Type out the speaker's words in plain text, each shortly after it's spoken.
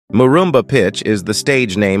Murumba Pitch is the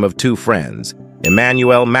stage name of two friends,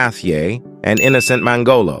 Emmanuel Mathieu and Innocent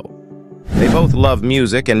Mangolo. They both love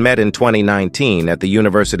music and met in 2019 at the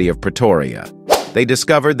University of Pretoria. They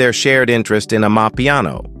discovered their shared interest in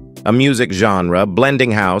amapiano, a music genre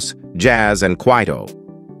blending house, jazz, and kwaito.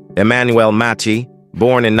 Emmanuel Mathieu,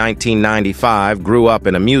 born in 1995, grew up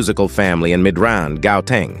in a musical family in Midrand,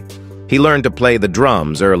 Gauteng. He learned to play the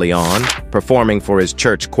drums early on, performing for his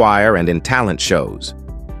church choir and in talent shows.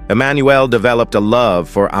 Emmanuel developed a love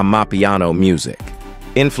for amapiano music,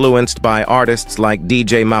 influenced by artists like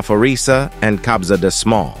DJ Maphorisa and Kabza De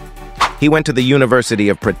Small. He went to the University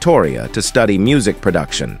of Pretoria to study music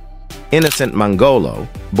production. Innocent Mangolo,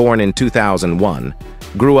 born in 2001,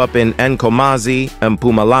 grew up in Nkomazi,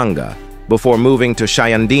 Mpumalanga, before moving to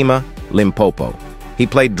Shayandima, Limpopo. He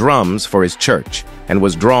played drums for his church and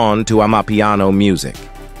was drawn to amapiano music.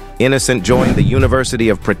 Innocent joined the University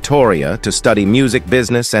of Pretoria to study music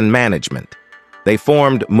business and management. They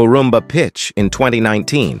formed Murumba Pitch in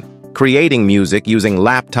 2019, creating music using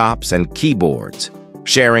laptops and keyboards.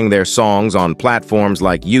 Sharing their songs on platforms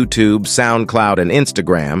like YouTube, SoundCloud, and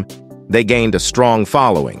Instagram, they gained a strong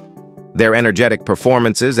following. Their energetic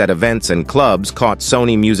performances at events and clubs caught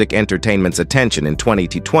Sony Music Entertainment's attention in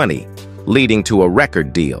 2020, leading to a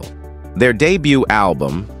record deal. Their debut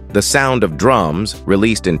album, The Sound of Drums,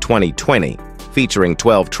 released in 2020, featuring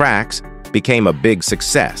 12 tracks, became a big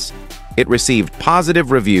success. It received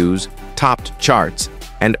positive reviews, topped charts,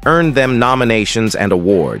 and earned them nominations and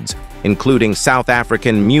awards, including South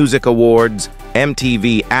African Music Awards,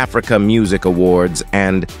 MTV Africa Music Awards,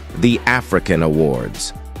 and the African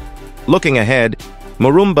Awards. Looking ahead,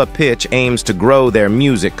 Murumba Pitch aims to grow their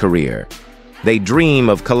music career. They dream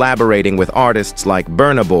of collaborating with artists like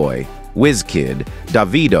Burna Boy, Wizkid,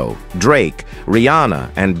 Davido, Drake,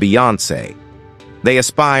 Rihanna, and Beyoncé. They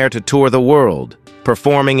aspire to tour the world,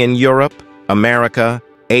 performing in Europe, America,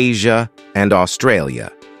 Asia, and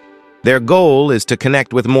Australia. Their goal is to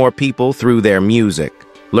connect with more people through their music,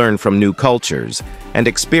 learn from new cultures, and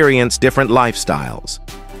experience different lifestyles.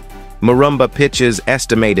 Murumba Pitch's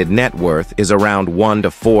estimated net worth is around $1 to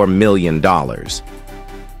 $4 million.